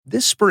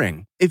This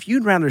spring, if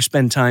you'd rather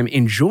spend time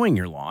enjoying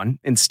your lawn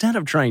instead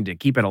of trying to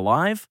keep it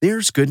alive,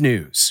 there's good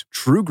news.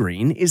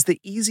 TruGreen is the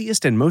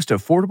easiest and most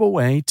affordable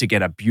way to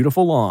get a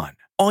beautiful lawn.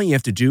 All you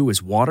have to do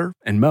is water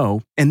and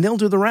mow, and they'll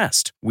do the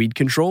rest. Weed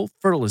control,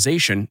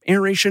 fertilization,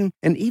 aeration,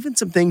 and even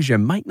some things you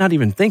might not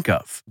even think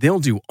of. They'll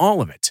do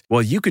all of it,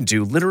 while you can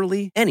do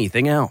literally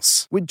anything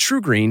else. With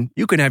TruGreen,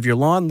 you can have your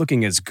lawn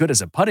looking as good as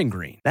a putting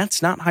green.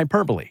 That's not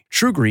hyperbole.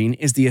 TruGreen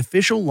is the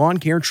official lawn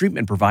care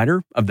treatment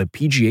provider of the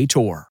PGA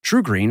Tour.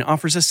 TruGreen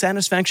offers a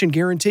satisfaction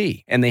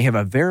guarantee, and they have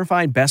a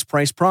verified best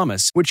price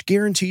promise, which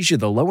guarantees you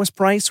the lowest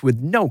price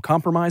with no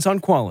compromise on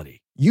quality.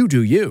 You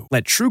do you.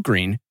 Let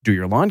TruGreen do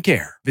your lawn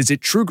care. Visit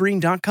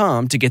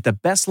TruGreen.com to get the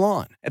best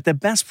lawn at the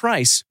best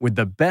price with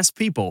the best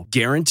people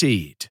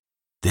guaranteed.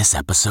 This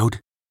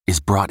episode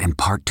is brought in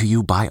part to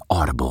you by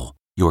Audible,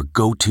 your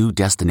go-to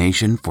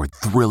destination for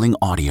thrilling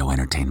audio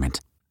entertainment.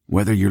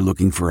 Whether you're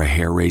looking for a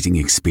hair-raising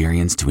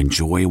experience to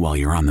enjoy while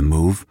you're on the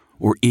move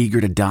or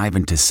eager to dive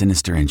into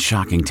sinister and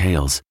shocking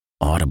tales,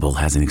 Audible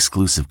has an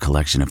exclusive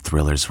collection of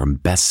thrillers from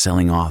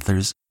best-selling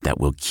authors that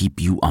will keep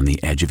you on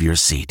the edge of your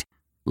seat.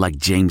 Like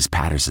James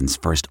Patterson's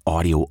first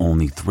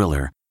audio-only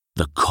thriller,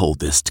 The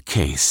Coldest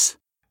Case.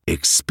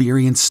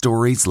 Experience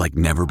stories like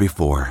never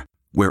before,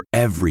 where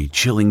every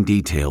chilling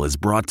detail is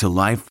brought to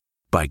life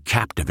by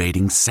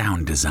captivating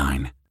sound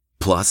design.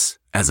 Plus,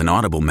 as an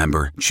Audible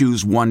member,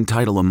 choose one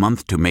title a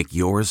month to make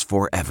yours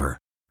forever.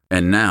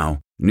 And now,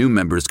 new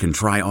members can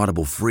try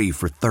Audible free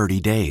for 30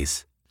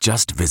 days.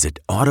 Just visit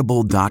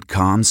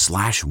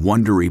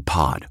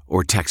audible.com/WonderyPod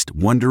or text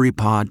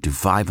WonderyPod to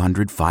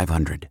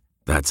 500-500.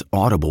 That's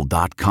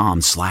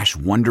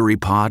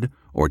audible.com/WonderyPod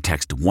or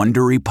text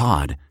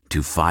WonderyPod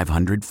to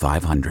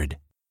 500-500.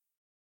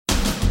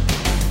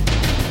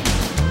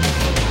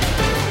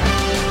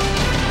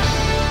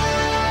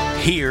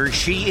 Here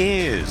she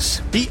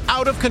is. The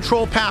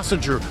out-of-control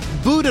passenger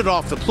booted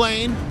off the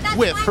plane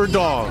with her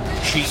dog.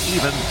 She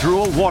even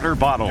threw a water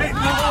bottle.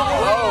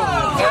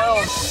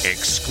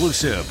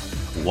 Exclusive.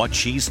 What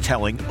she's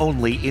telling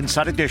only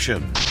Inside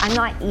Edition. I'm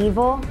not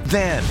evil.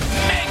 Then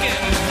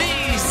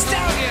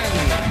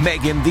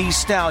Megan Thee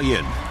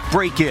Stallion.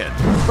 Break in.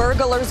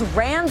 Burglars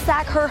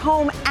ransack her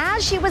home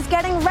as she was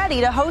getting ready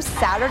to host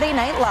Saturday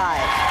Night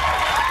Live.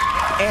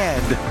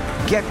 And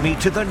get me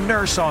to the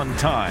nurse on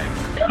time.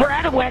 We're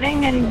at a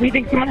wedding and we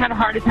think someone had a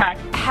heart attack.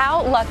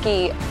 How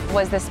lucky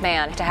was this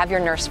man to have your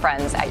nurse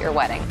friends at your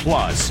wedding?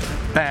 Plus,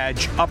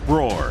 badge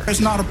uproar. It's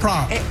not a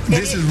prop.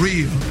 This is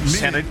real.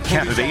 Senate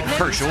candidate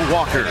Herschel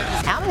Walker.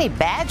 How many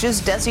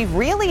badges does he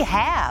really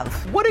have?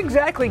 What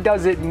exactly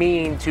does it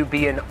mean to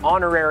be an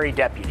honorary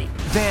deputy?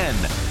 Then,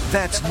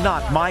 that's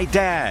not my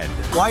dad.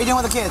 Why are you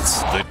doing with the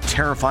kids? The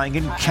terrifying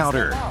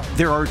encounter.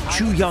 There are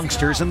two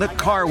youngsters in the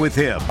car with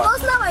him.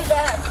 That's not my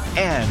dad.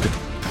 And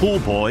Pool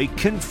Boy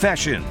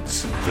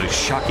Confessions, the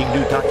shocking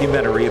new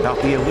documentary about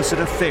the illicit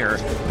affair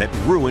that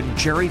ruined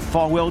Jerry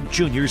Falwell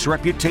Jr.'s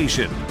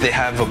reputation. They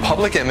have a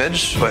public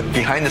image, but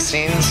behind the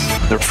scenes,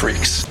 they're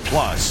freaks.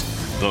 Plus,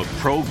 the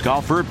pro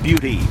golfer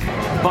beauty,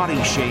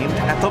 body shamed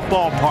at the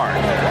ballpark.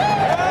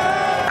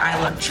 I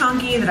look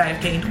chunky, that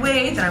I've gained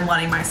weight, that I'm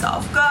letting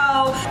myself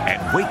go.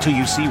 And wait till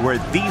you see where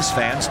these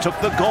fans took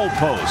the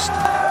goalpost.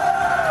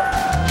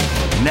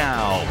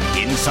 Now,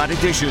 Inside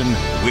Edition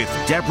with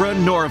Deborah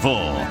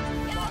Norville.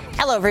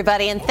 Hello,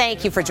 everybody, and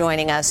thank you for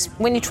joining us.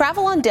 When you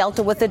travel on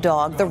Delta with a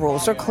dog, the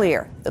rules are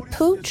clear. The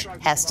pooch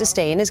has to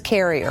stay in his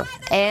carrier.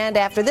 And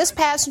after this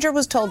passenger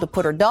was told to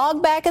put her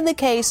dog back in the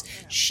case,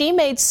 she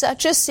made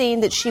such a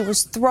scene that she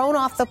was thrown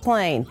off the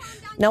plane.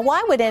 Now,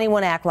 why would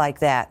anyone act like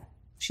that?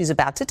 She's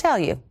about to tell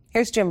you.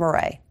 Here's Jim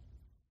Murray.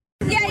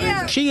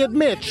 She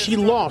admits she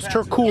lost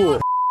her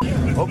cool.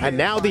 And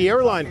now the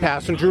airline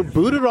passenger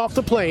booted off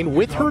the plane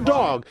with her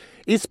dog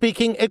is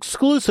speaking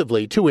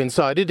exclusively to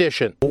Inside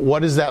Edition.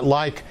 What is that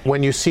like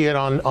when you see it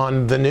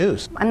on the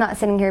news? I'm not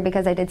sitting here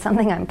because I did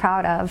something I'm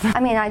proud of.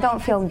 I mean, I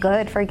don't feel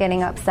good for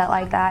getting upset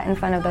like that in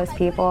front of those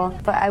people.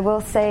 But I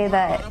will say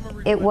that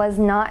it was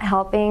not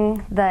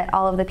helping that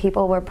all of the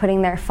people were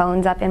putting their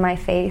phones up in my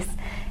face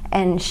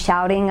and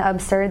shouting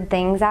absurd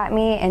things at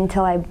me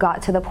until I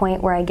got to the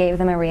point where I gave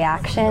them a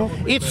reaction.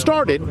 It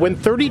started when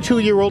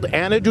 32-year-old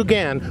Anna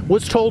Dugan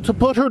was told to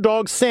put her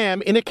dog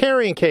Sam in a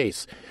carrying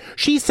case.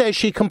 She says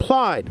she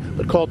complied,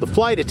 but called the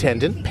flight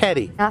attendant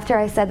petty. After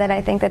I said that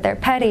I think that they're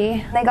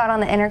petty, they got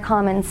on the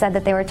intercom and said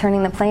that they were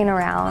turning the plane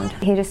around.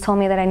 He just told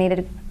me that I needed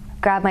to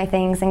grab my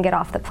things and get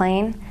off the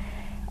plane.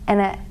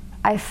 And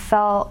I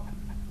felt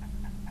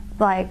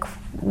like,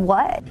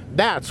 what?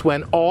 That's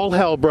when all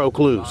hell broke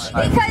loose.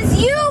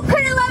 Because you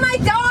couldn't let my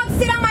dog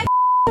sit on my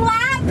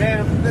lap?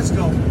 Man, let's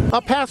go.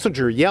 A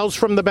passenger yells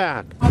from the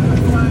back.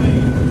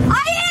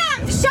 I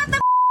am! Shut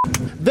the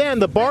Then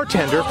the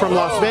bartender from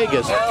Las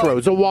Vegas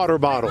throws a water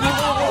bottle.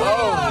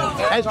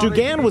 As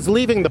Dugan was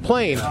leaving the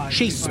plane,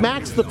 she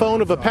smacks the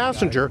phone of a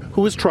passenger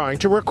who was trying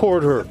to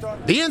record her.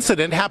 The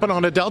incident happened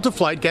on a Delta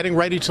flight getting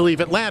ready to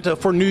leave Atlanta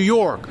for New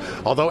York.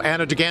 Although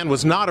Anna Dugan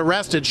was not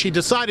arrested, she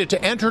decided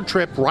to end her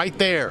trip right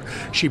there.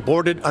 She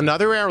boarded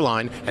another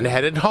airline and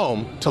headed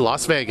home to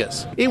Las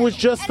Vegas. It was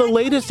just the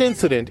latest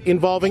incident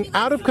involving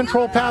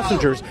out-of-control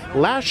passengers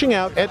lashing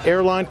out at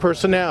airline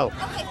personnel.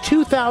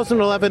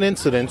 2011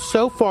 incidents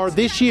so far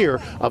this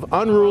year of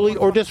unruly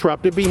or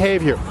disruptive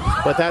behavior.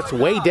 But that's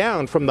way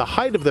down from the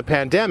height of the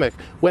pandemic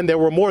when there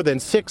were more than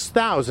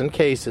 6,000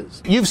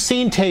 cases. You've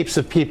seen tapes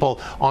of people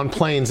on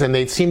planes and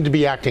they seem to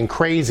be acting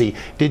crazy.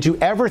 Did you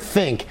ever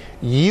think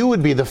you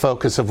would be the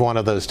focus of one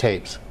of those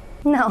tapes?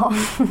 No.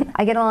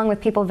 I get along with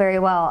people very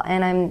well,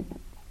 and I'm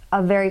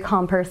a very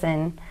calm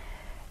person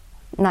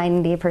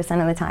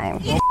 90% of the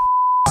time.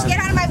 Get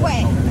out of my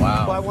way.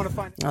 Wow.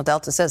 Well,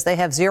 Delta says they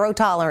have zero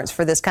tolerance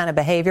for this kind of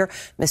behavior.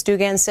 Ms.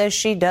 Dugan says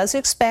she does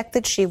expect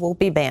that she will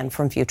be banned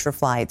from future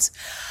flights.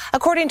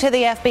 According to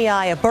the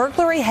FBI, a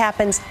burglary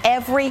happens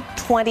every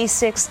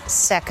 26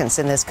 seconds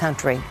in this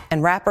country.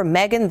 And rapper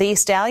Megan Thee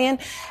Stallion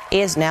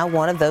is now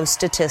one of those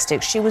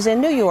statistics. She was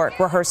in New York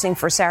rehearsing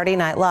for Saturday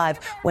Night Live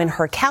when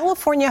her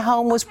California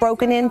home was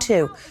broken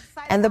into,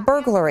 and the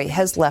burglary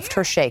has left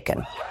her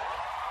shaken.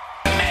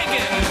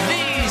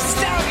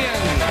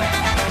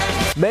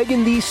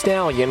 Megan Thee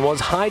Stallion was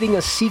hiding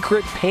a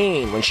secret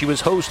pain when she was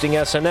hosting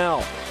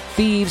SNL.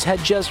 Thieves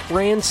had just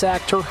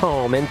ransacked her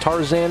home in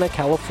Tarzana,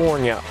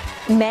 California.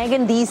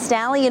 Megan Thee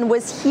Stallion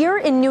was here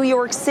in New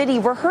York City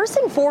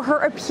rehearsing for her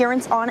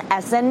appearance on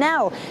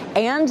SNL,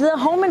 and the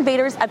home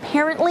invaders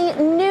apparently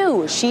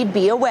knew she'd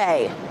be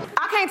away.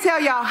 I can't tell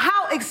y'all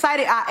how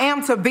excited I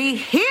am to be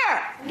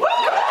here.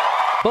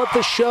 But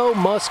the show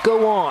must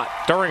go on.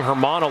 During her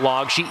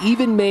monologue, she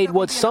even made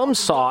what some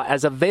saw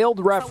as a veiled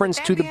reference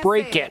to the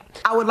break-in.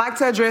 I would like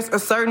to address a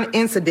certain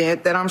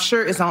incident that I'm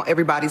sure is on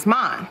everybody's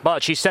mind.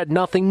 But she said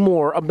nothing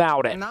more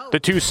about it. The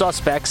two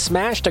suspects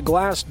smashed a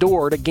glass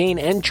door to gain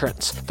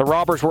entrance. The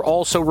robbers were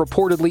also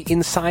reportedly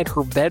inside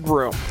her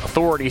bedroom.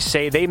 Authorities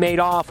say they made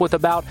off with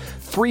about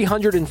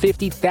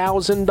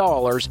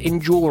 $350,000 in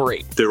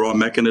jewelry. There are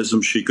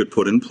mechanisms she could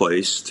put in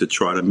place to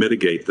try to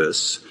mitigate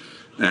this.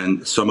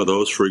 And some of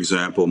those, for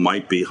example,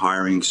 might be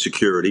hiring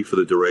security for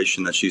the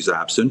duration that she's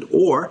absent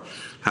or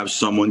have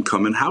someone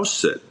come and house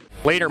sit.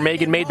 Later,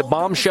 Megan made the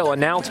bombshell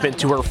announcement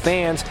to her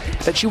fans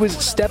that she was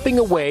stepping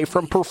away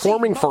from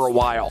performing for a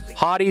while.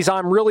 Hotties,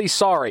 I'm really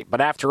sorry,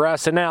 but after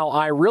SNL,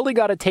 I really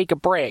got to take a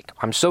break.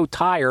 I'm so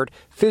tired,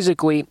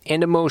 physically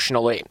and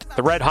emotionally.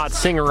 The Red Hot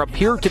singer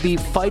appeared to be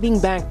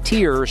fighting back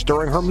tears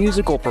during her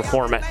musical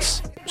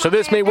performance. So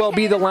this may well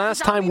be the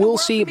last time we'll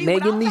see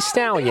Megan Thee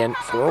Stallion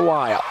for a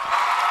while.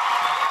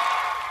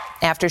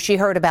 After she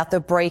heard about the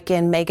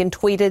break-in, Megan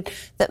tweeted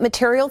that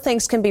material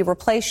things can be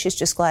replaced. She's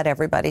just glad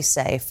everybody's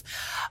safe.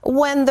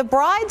 When the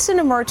bride's an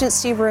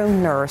emergency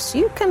room nurse,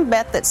 you can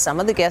bet that some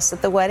of the guests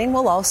at the wedding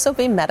will also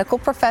be medical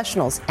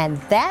professionals. And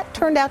that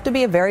turned out to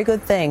be a very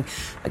good thing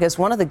because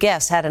one of the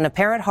guests had an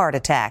apparent heart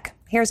attack.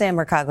 Here's Ann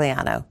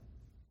Mercogliano.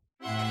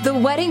 The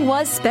wedding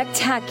was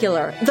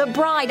spectacular. The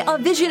bride, a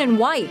vision in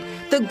white.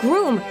 The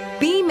groom,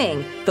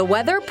 beaming. The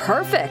weather,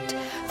 perfect.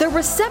 The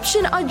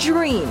reception, a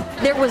dream.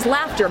 There was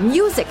laughter,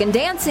 music, and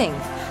dancing.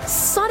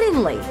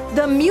 Suddenly,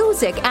 the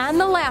music and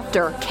the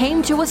laughter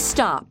came to a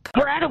stop.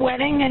 We're at a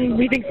wedding, and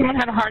we think someone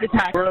had a heart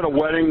attack. We're at a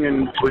wedding,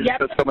 and we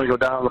had somebody go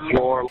down on the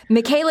floor.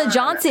 Michaela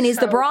Johnson is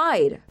the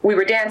bride. We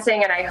were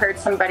dancing, and I heard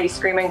somebody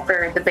screaming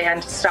for the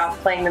band to stop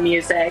playing the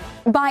music.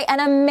 By an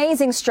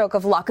amazing stroke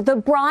of luck, the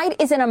bride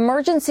is an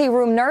emergency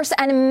room nurse,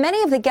 and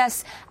many of the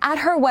guests at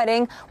her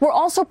wedding were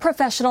also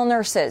professional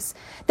nurses.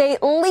 They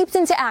leaped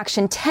into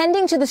action,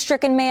 tending to the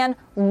stricken man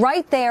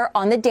right there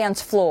on the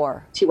dance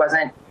floor. He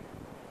wasn't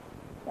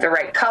the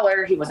right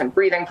color, he wasn't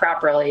breathing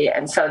properly,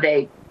 and so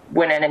they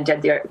went in and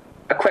did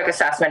a quick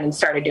assessment and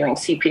started doing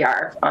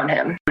CPR on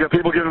him. We got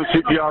people giving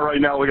CPR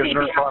right now. We got a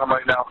nurse on him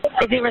right now.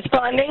 Is he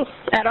responding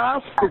at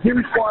all? Is he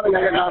responding?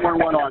 I got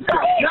 911 on.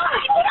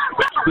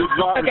 He's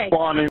not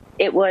responding.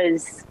 It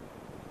was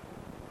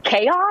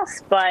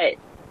chaos, but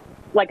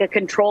like a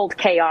controlled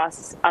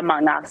chaos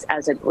among us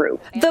as a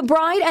group. The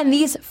bride and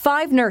these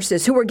 5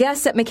 nurses who were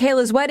guests at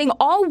Michaela's wedding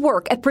all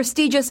work at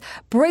prestigious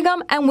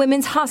Brigham and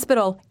Women's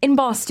Hospital in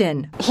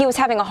Boston. He was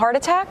having a heart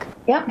attack?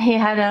 Yep, he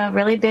had a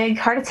really big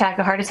heart attack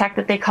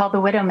that they call the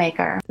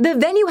Widowmaker. The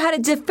venue had a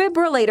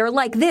defibrillator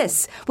like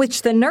this,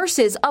 which the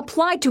nurses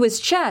applied to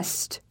his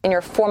chest. In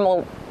your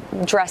formal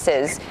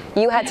dresses,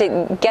 you had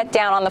to get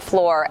down on the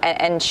floor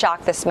and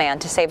shock this man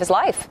to save his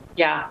life.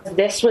 Yeah,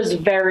 this was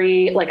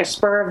very like a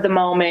spur of the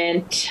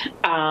moment.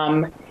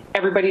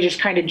 Everybody just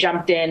kind of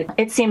jumped in.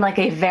 It seemed like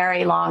a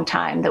very long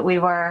time that we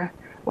were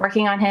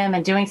working on him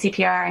and doing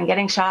CPR and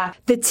getting shocked.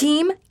 The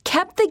team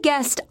kept the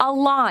guest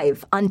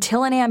alive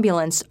until an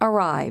ambulance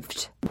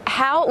arrived.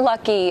 How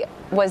lucky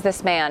was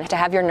this man to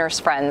have your nurse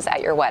friends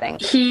at your wedding?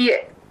 He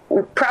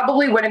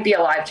probably wouldn't be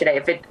alive today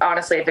if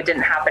it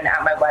didn't happen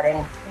at my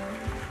wedding.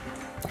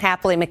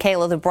 Happily,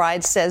 Michaela, the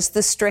bride, says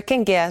the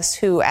stricken guest,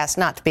 who asked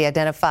not to be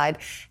identified,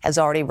 has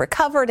already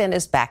recovered and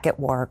is back at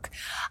work.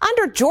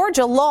 Under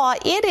Georgia law,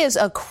 it is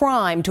a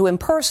crime to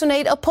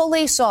impersonate a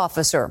police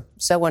officer.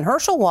 So when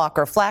Herschel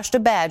Walker flashed a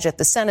badge at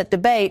the Senate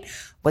debate,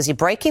 was he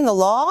breaking the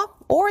law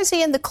or is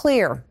he in the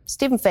clear?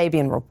 Stephen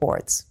Fabian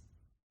reports.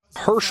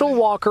 Herschel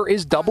Walker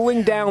is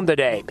doubling down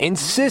today,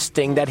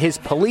 insisting that his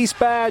police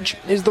badge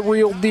is the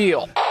real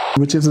deal.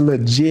 Which is a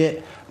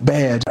legit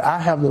badge. I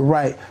have the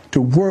right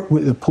to work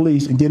with the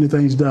police and getting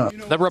things done.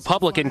 The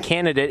Republican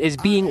candidate is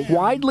being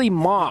widely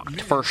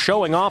mocked for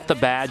showing off the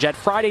badge at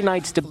Friday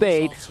night's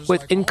debate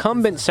with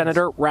incumbent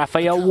Senator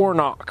Raphael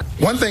Warnock.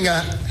 One thing I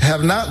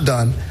have not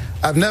done,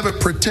 I've never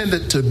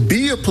pretended to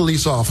be a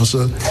police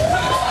officer.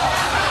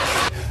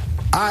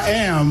 I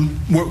am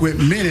with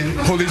many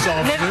police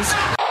officers.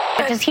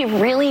 Does he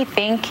really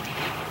think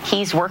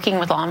he's working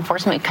with law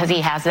enforcement because he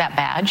has that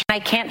badge? I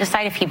can't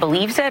decide if he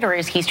believes it or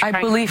is he trying...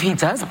 I believe he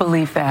does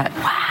believe that.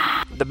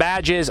 Wow. The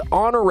badge is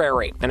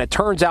honorary, and it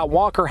turns out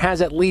Walker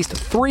has at least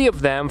 3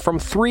 of them from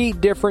 3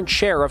 different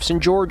sheriffs in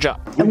Georgia.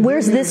 And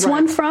where's this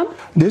one from?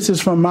 This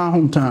is from my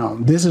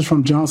hometown. This is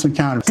from Johnson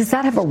County. Does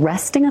that have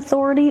arresting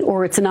authority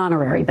or it's an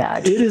honorary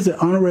badge? It is an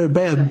honorary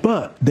badge,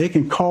 but they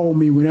can call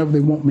me whenever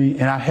they want me,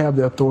 and I have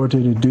the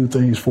authority to do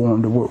things for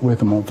them, to work with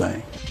them on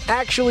things.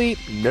 Actually,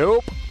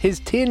 nope. His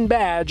tin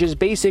badge is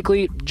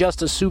basically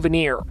just a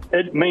souvenir.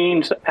 It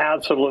means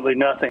absolutely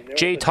nothing.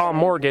 J. Tom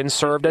Morgan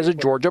served as a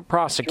Georgia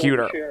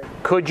prosecutor.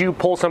 Could you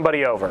pull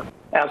somebody over?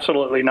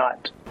 Absolutely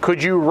not.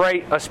 Could you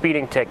write a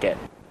speeding ticket?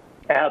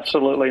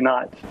 Absolutely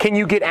not. Can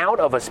you get out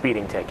of a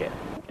speeding ticket?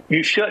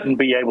 You shouldn't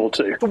be able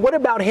to. What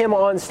about him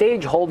on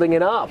stage holding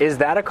it up? Is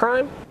that a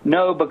crime?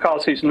 No,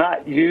 because he's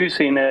not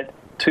using it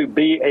to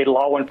be a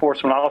law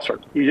enforcement officer.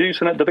 He's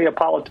using it to be a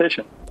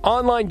politician.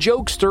 Online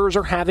jokesters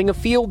are having a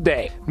field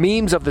day.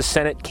 Memes of the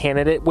Senate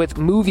candidate with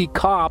movie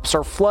cops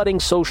are flooding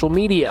social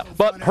media.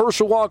 But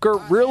Herschel Walker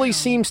really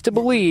seems to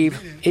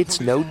believe it's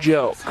no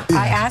joke.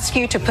 I ask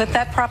you to put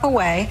that prop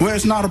away. Well,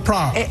 it's not a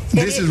prop.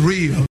 This is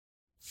real.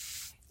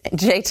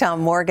 J.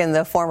 Tom Morgan,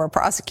 the former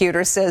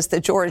prosecutor, says the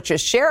Georgia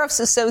Sheriff's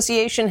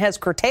Association has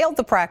curtailed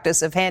the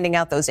practice of handing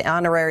out those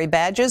honorary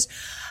badges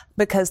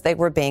because they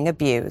were being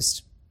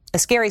abused. A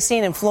scary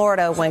scene in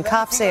Florida when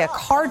cops say a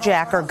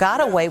carjacker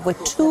got away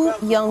with 2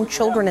 young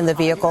children in the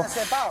vehicle.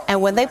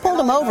 And when they pulled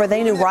him over,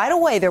 they knew right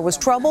away there was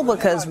trouble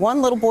because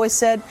one little boy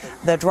said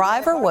the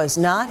driver was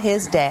not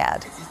his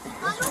dad.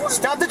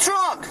 Stop the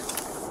truck!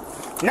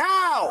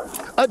 Now!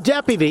 A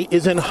deputy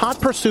is in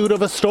hot pursuit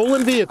of a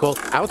stolen vehicle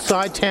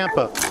outside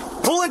Tampa.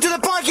 Pull into the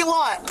parking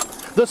lot!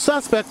 The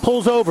suspect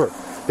pulls over.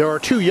 There are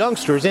 2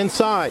 youngsters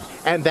inside,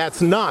 and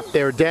that's not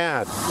their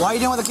dad. Why are you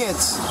doing with the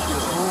kids?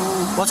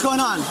 What's going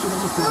on?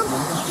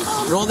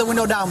 Roll the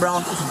window down, bro.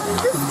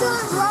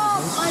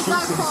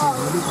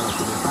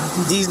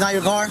 D's not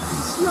your car?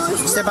 No,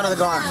 step out of the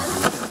car.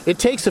 It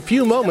takes a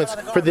few moments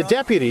for the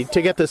deputy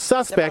to get the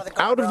suspect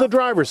out of the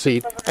driver's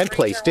seat and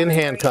placed in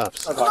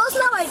handcuffs. That's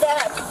not my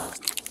dad.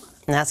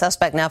 And that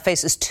suspect now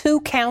faces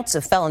 2 counts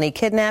of felony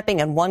kidnapping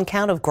and 1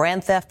 count of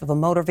grand theft of a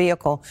motor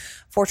vehicle.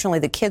 Fortunately,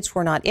 the kids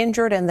were not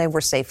injured and they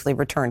were safely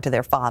returned to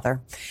their father.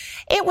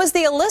 It was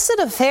the illicit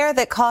affair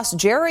that cost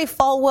Jerry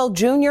Falwell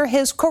Jr.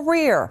 his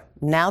career.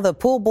 Now the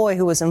pool boy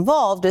who was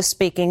involved is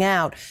speaking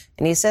out,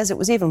 and he says it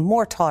was even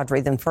more tawdry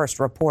than first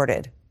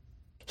reported.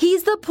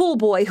 He's the pool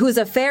boy whose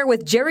affair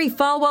with Jerry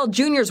Falwell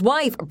Jr.'s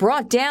wife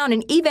brought down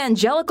an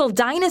evangelical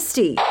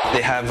dynasty.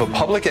 They have a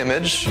public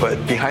image,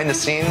 but behind the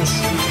scenes,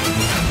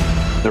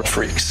 they're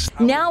freaks.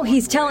 Now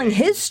he's telling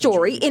his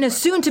story in a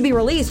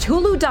soon-to-be-released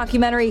Hulu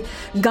documentary,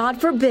 God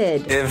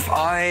Forbid. If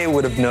I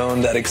would have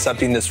known that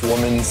accepting this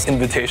woman's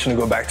invitation to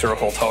go back to her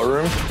hotel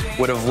room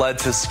would have led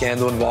to a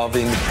scandal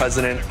involving the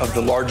president of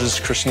the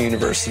largest Christian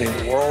university in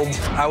the world,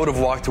 I would have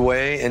walked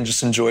away and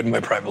just enjoyed my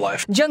private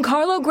life.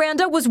 Giancarlo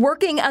Granda was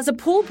working as a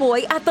pool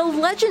boy at the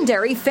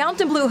legendary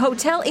Fontainebleau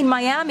Hotel in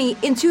Miami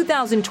in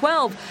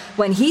 2012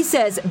 when he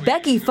says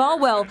Becky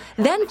Falwell,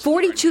 then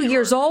 42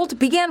 years old,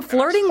 began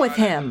flirting with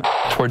him.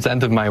 Towards the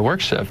end of my work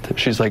shift,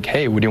 she's like,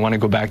 hey, would you want to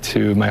go back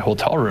to my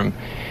hotel room?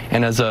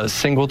 And as a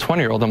single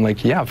 20-year-old, I'm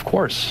like, yeah, of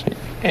course.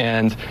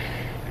 And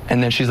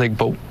then she's like,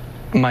 but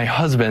my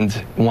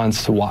husband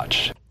wants to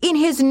watch. In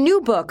his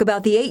new book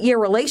about the 8-year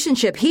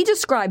relationship, he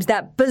describes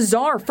that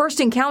bizarre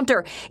first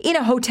encounter in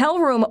a hotel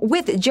room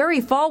with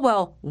Jerry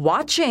Falwell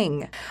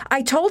watching.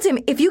 I told him,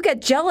 if you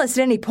get jealous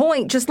at any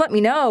point, just let me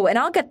know and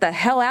I'll get the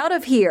hell out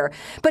of here.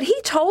 But he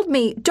told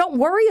me, don't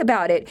worry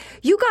about it.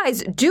 You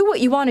guys do what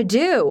you want to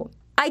do.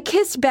 I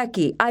kissed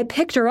Becky, I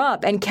picked her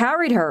up and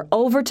carried her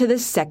over to the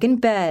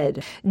second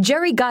bed.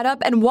 Jerry got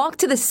up and walked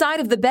to the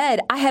side of the bed.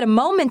 I had a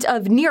moment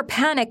of near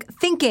panic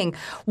thinking,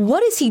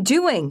 what is he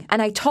doing?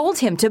 And I told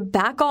him to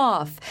back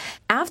off.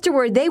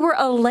 Afterward, they were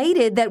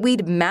elated that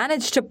we'd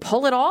managed to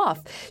pull it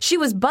off. She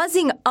was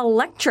buzzing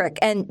electric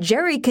and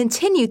Jerry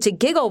continued to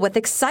giggle with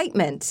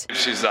excitement.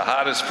 She's the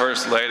hottest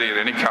first lady at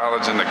any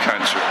college in the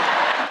country.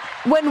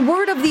 When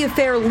word of the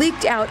affair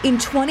leaked out in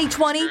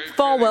 2020,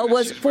 Falwell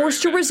was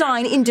forced to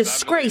resign in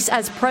disgrace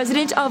as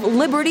president of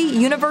Liberty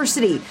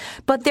University.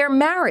 But their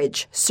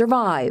marriage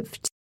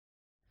survived.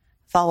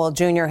 Falwell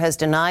Jr. has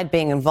denied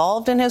being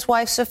involved in his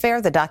wife's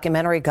affair. The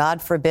documentary,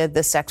 God Forbid,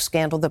 the Sex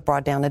Scandal That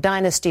Brought Down a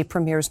Dynasty,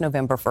 premieres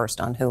November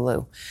 1st on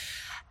Hulu.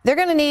 They're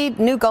going to need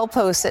new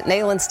goalposts at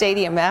Neyland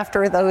Stadium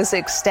after those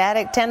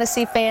ecstatic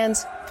Tennessee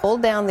fans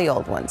pulled down the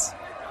old ones.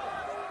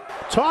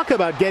 Talk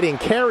about getting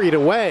carried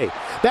away.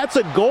 That's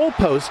a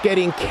goalpost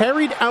getting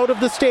carried out of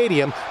the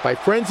stadium by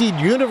frenzied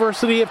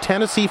University of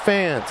Tennessee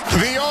fans.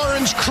 The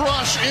Orange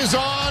Crush is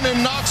on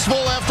in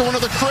Knoxville after one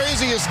of the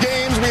craziest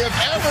games we have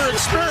ever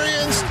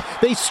experienced.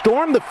 They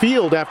stormed the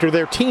field after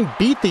their team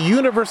beat the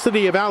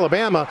University of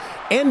Alabama,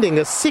 ending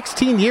a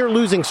 16-year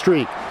losing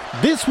streak.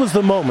 This was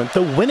the moment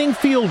the winning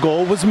field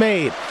goal was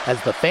made as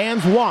the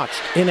fans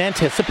watched in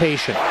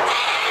anticipation.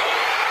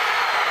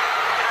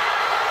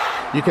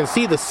 You can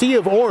see the sea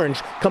of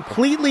orange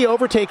completely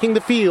overtaking the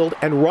field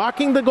and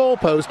rocking the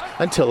goalpost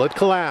until it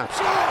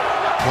collapsed.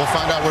 We'll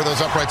find out where those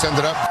uprights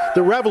ended up.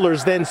 The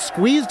revelers then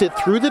squeezed it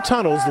through the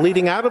tunnels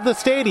leading out of the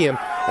stadium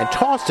and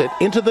tossed it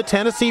into the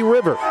Tennessee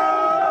River.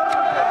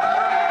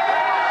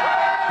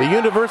 The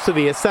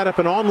university has set up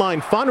an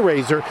online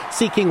fundraiser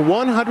seeking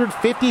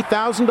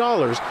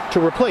 $150,000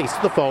 to replace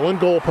the fallen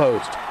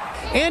goalpost.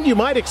 And you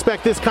might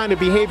expect this kind of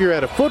behavior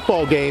at a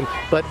football game,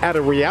 but at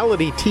a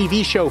reality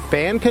TV show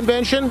fan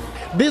convention?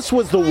 This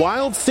was the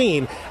wild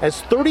scene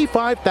as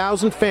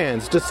 35,000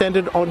 fans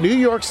descended on New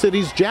York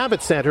City's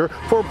Javits Center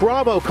for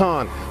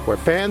BravoCon, where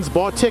fans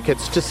bought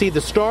tickets to see the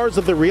stars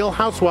of the Real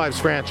Housewives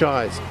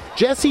franchise.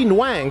 Jessie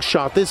Nwang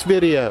shot this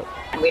video.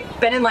 We'd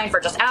been in line for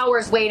just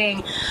hours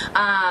waiting.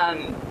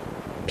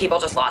 People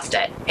just lost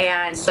it.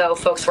 And so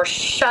folks were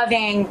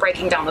shoving,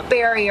 breaking down the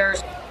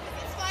barriers.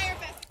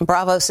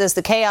 Bravo says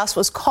the chaos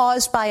was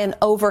caused by an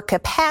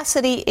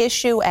overcapacity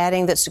issue,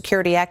 adding that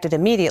security acted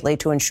immediately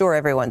to ensure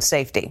everyone's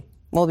safety.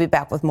 We'll be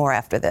back with more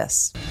after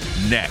this.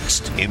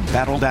 Next,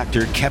 embattled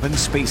actor Kevin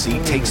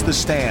Spacey takes the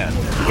stand.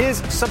 His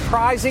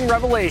surprising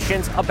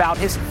revelations about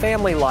his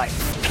family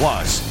life.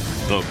 Plus,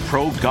 the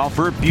pro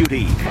golfer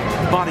beauty,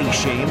 body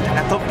shamed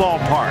at the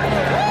ballpark.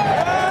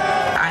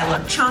 I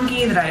look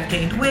chunky, that I've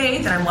gained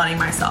weight, that I'm letting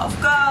myself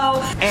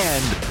go.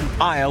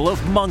 And Isle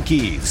of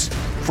Monkeys.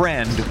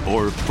 Friend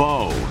or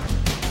foe?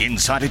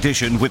 Inside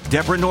Edition with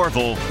Deborah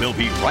Norville. We'll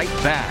be right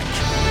back.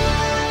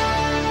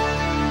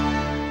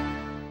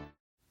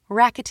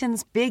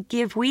 Rakuten's Big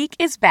Give Week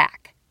is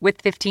back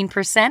with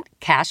 15%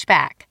 cash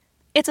back.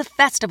 It's a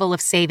festival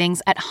of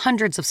savings at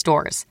hundreds of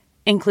stores,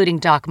 including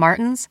Doc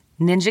Martens,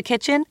 Ninja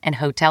Kitchen, and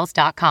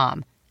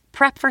Hotels.com.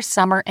 Prep for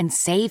summer and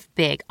save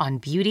big on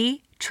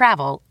beauty,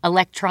 travel,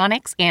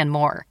 electronics, and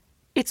more.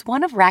 It's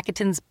one of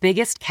Rakuten's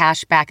biggest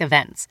cash back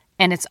events,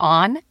 and it's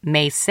on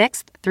May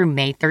 6th through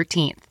May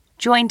 13th.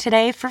 Join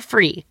today for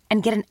free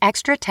and get an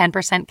extra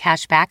 10%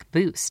 cash back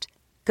boost.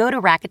 Go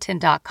to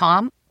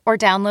Rakuten.com or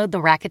download the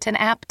Rakuten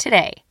app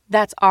today.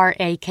 That's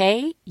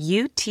Rakuten.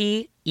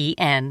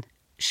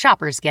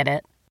 Shoppers get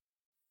it.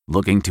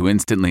 Looking to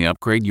instantly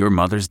upgrade your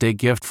Mother's Day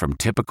gift from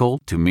typical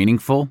to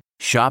meaningful?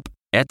 Shop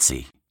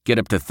Etsy. Get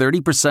up to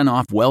 30%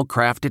 off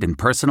well-crafted and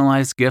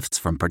personalized gifts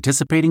from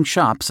participating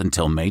shops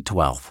until May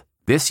 12th.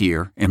 This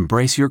year,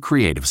 embrace your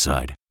creative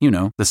side. You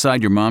know, the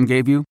side your mom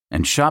gave you.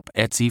 And shop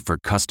Etsy for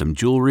custom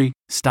jewelry,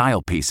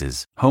 style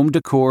pieces, home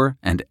decor,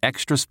 and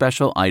extra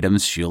special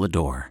items she'll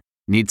adore.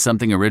 Need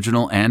something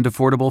original and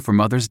affordable for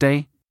Mother's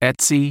Day?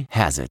 Etsy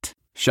has it.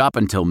 Shop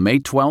until May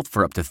 12th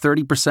for up to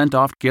 30%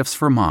 off gifts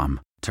for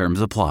mom.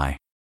 Terms apply.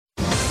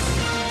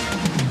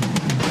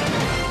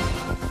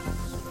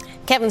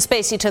 Kevin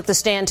Spacey took the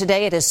stand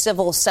today at his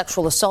civil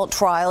sexual assault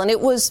trial, and it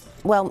was,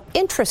 well,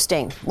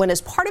 interesting when,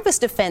 as part of his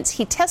defense,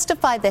 he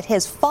testified that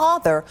his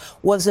father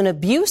was an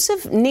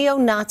abusive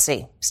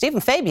neo-Nazi. Stephen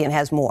Fabian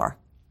has more.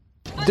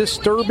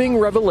 Disturbing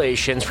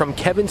revelations from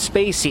Kevin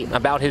Spacey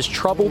about his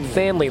troubled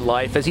family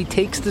life as he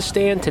takes the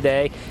stand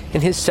today in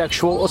his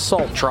sexual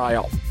assault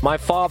trial. My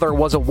father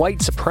was a white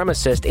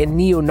supremacist and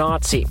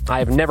neo-Nazi. I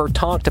have never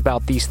talked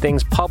about these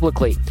things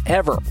publicly,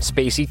 ever,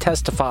 Spacey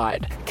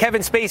testified.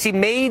 Kevin Spacey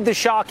made the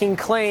shocking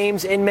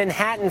claims in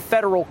Manhattan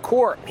federal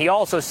court. He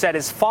also said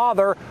his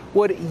father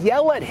would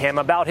yell at him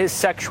about his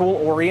sexual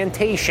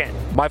orientation.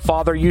 My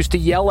father used to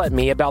yell at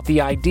me about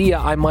the idea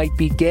I might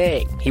be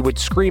gay. He would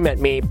scream at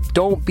me,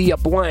 "Don't be a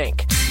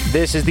blank."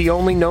 This is the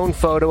only known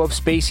photo of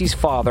Spacey's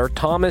father,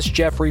 Thomas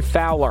Jeffrey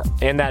Fowler,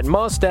 and that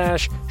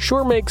mustache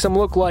sure makes him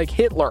look like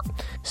Hitler.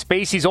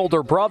 Spacey's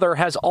older brother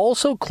has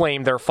also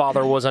claimed their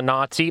father was a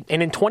Nazi,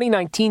 and in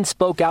 2019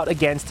 spoke out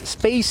against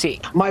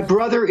Spacey. My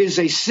brother is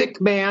a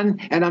sick man,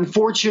 and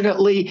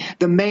unfortunately,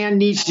 the man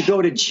needs to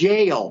go to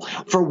jail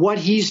for what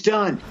he's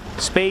done.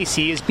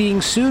 Spacey is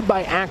being sued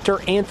by actor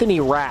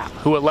Anthony Rapp,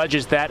 who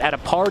alleges that at a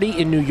party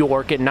in New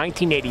York in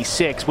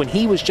 1986, when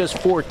he was just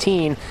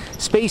 14,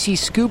 Spacey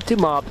scooped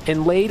him up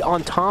and laid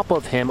on top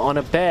of him on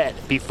a bed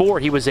before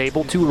he was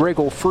able to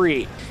wriggle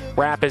free.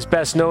 Rapp is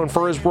best known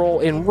for his role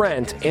in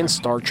Rent and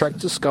Star Trek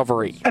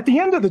Discovery. At the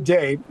end of the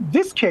day,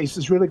 this case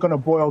is really going to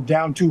boil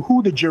down to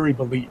who the jury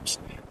believes.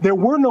 There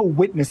were no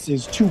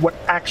witnesses to what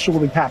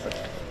actually happened.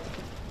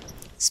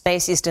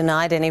 Spacey's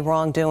denied any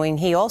wrongdoing.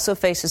 He also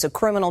faces a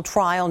criminal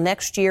trial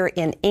next year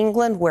in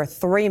England, where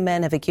 3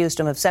 men have accused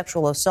him of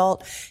sexual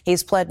assault.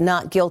 He's pled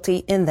not guilty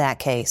in that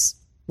case.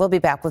 We'll be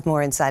back with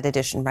more Inside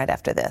Edition right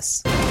after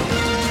this.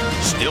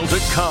 Still to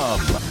come,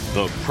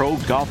 the pro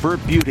golfer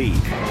beauty,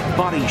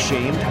 body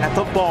shamed at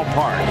the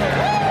ballpark.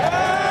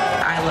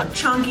 I look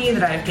chunky,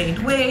 that I've gained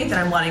weight,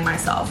 that I'm letting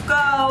myself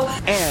go.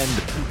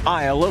 And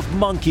Isle of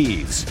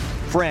Monkeys,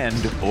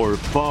 friend or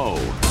foe.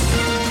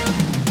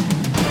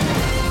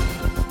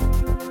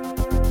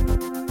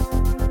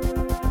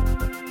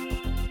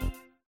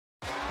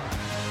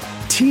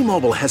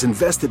 T-Mobile has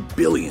invested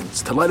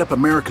billions to light up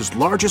America's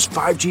largest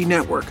 5G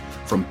network,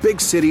 from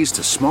big cities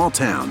to small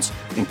towns,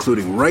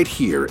 including right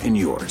here in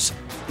yours.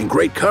 And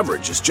great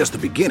coverage is just the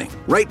beginning.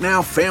 Right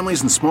now, families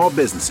and small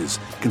businesses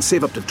can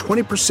save up to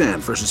 20%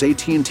 versus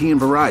AT&T and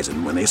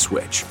Verizon when they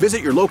switch.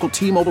 Visit your local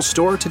T-Mobile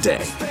store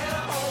today.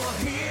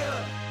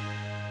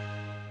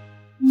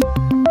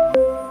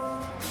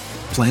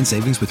 Plan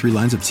savings with 3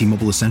 lines of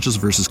T-Mobile Essentials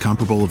versus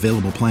comparable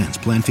available plans.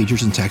 Plan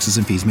features and taxes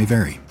and fees may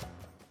vary.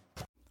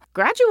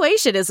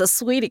 Graduation is a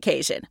sweet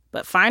occasion,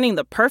 but finding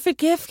the perfect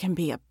gift can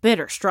be a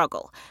bitter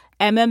struggle.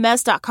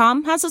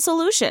 MMS.com has a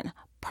solution.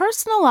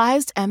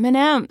 Personalized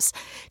M&Ms.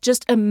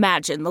 Just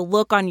imagine the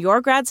look on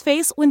your grad's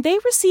face when they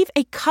receive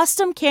a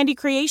custom candy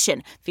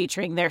creation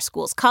featuring their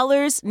school's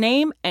colors,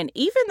 name, and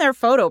even their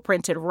photo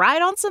printed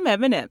right on some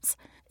M&Ms.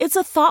 It's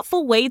a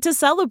thoughtful way to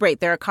celebrate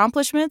their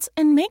accomplishments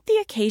and make the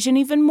occasion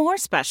even more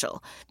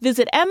special.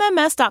 Visit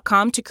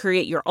MMS.com to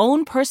create your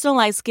own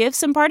personalized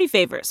gifts and party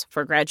favors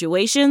for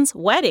graduations,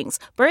 weddings,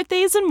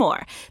 birthdays, and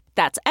more.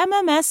 That's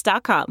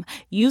MMS.com.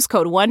 Use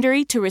code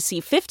WONDERY to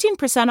receive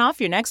 15% off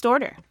your next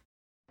order.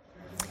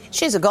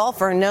 She's a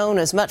golfer known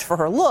as much for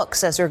her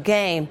looks as her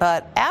game,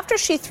 but after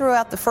she threw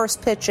out the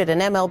first pitch at an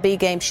MLB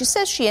game, she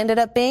says she ended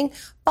up being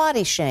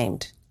body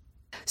shamed.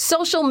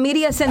 Social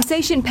media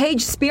sensation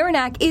Paige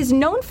Spiranac is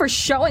known for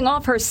showing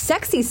off her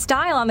sexy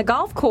style on the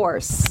golf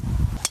course.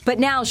 But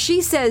now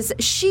she says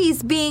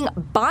she's being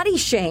body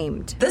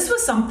shamed. This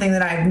was something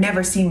that I've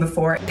never seen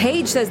before.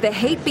 Paige says the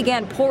hate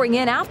began pouring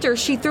in after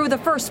she threw the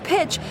first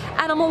pitch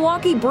at a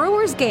Milwaukee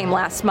Brewers game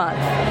last month.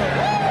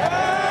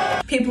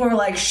 People were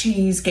like,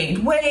 she's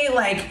gained weight,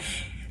 like,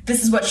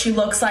 this is what she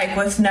looks like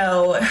with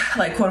no,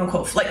 like, quote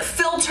unquote, like,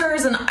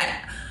 filters, and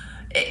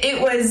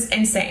it was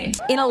insane.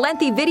 In a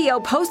lengthy video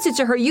posted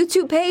to her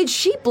YouTube page,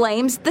 she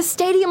blames the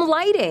stadium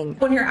lighting.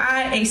 When you're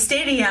at a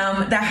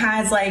stadium that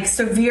has like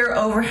severe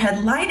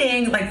overhead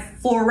lighting, like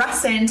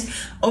fluorescent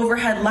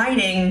overhead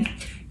lighting,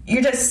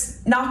 you're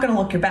just not going to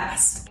look your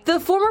best. The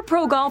former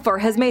pro golfer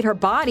has made her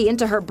body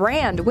into her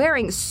brand,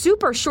 wearing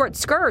super short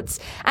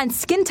skirts and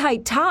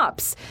skin-tight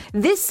tops.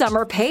 This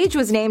summer, Paige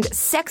was named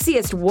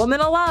Sexiest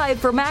Woman Alive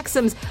for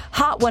Maxim's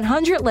Hot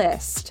 100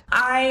 list.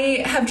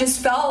 I have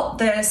just felt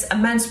this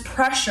immense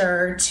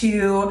pressure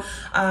to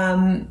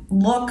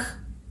look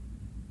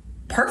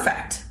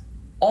perfect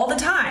all the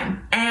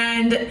time.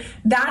 And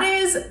that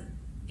is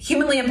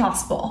humanly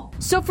impossible.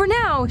 So for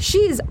now,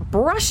 she's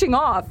brushing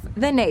off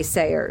the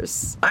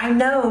naysayers. I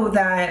know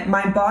that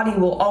my body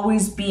will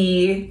always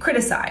be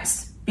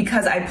criticized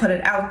because I put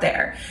it out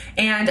there.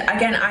 And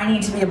again, I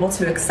need to be able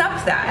to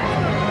accept that.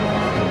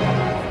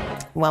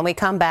 When we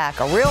come back,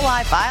 a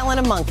real-life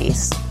island of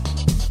monkeys.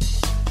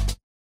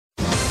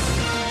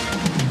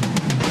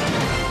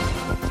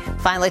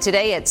 Finally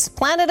today, it's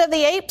Planet of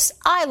the Apes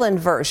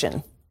Island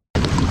version.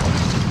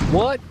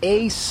 What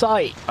a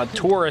sight. A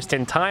tourist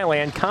in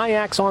Thailand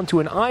kayaks onto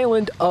an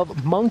island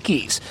of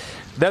monkeys.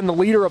 Then the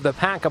leader of the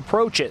pack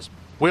approaches.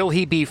 Will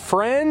he be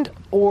friend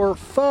or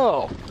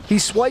foe? He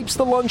swipes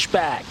the lunch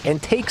bag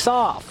and takes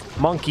off.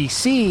 Monkey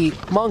see,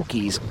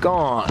 monkeys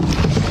gone.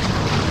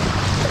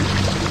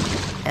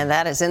 And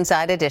that is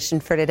Inside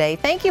Edition for today.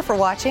 Thank you for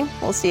watching.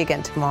 We'll see you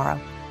again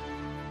tomorrow.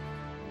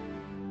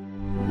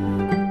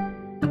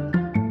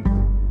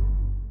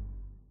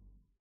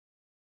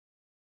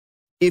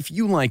 If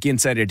you like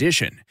Inside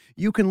Edition,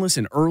 you can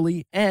listen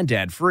early and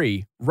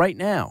ad-free right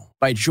now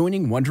by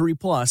joining Wondery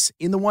Plus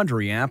in the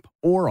Wondery app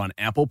or on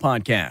Apple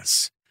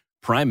Podcasts.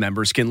 Prime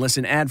members can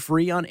listen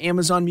ad-free on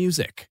Amazon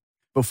Music.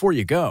 Before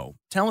you go,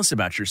 tell us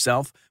about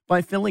yourself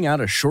by filling out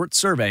a short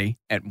survey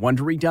at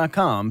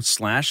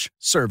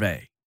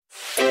Wondery.com/survey.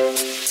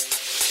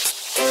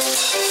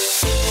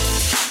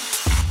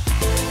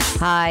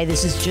 Hi,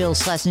 this is Jill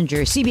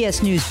Schlesinger,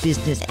 CBS News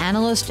business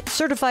analyst,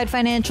 certified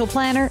financial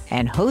planner,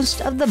 and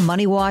host of the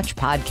Money Watch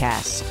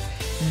podcast.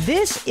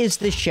 This is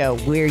the show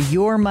where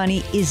your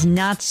money is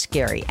not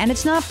scary and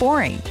it's not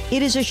boring.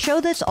 It is a show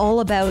that's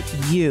all about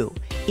you.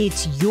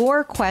 It's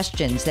your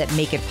questions that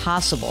make it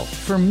possible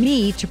for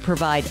me to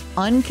provide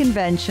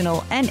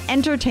unconventional and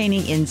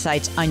entertaining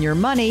insights on your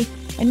money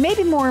and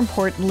maybe more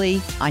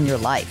importantly, on your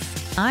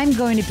life. I'm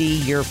going to be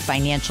your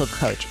financial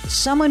coach,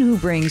 someone who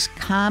brings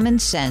common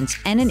sense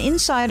and an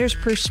insider's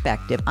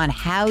perspective on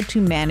how to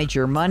manage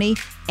your money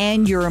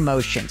and your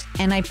emotions.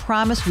 And I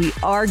promise we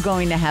are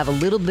going to have a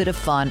little bit of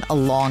fun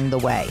along the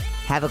way.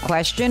 Have a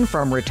question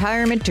from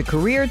retirement to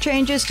career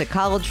changes to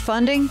college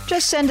funding?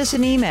 Just send us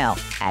an email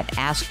at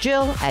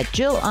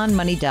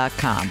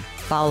askjill@jillonmoney.com.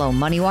 Follow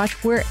Money Watch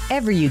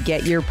wherever you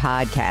get your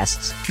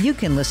podcasts. You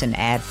can listen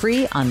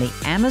ad-free on the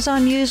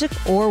Amazon Music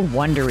or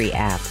Wondery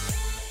app.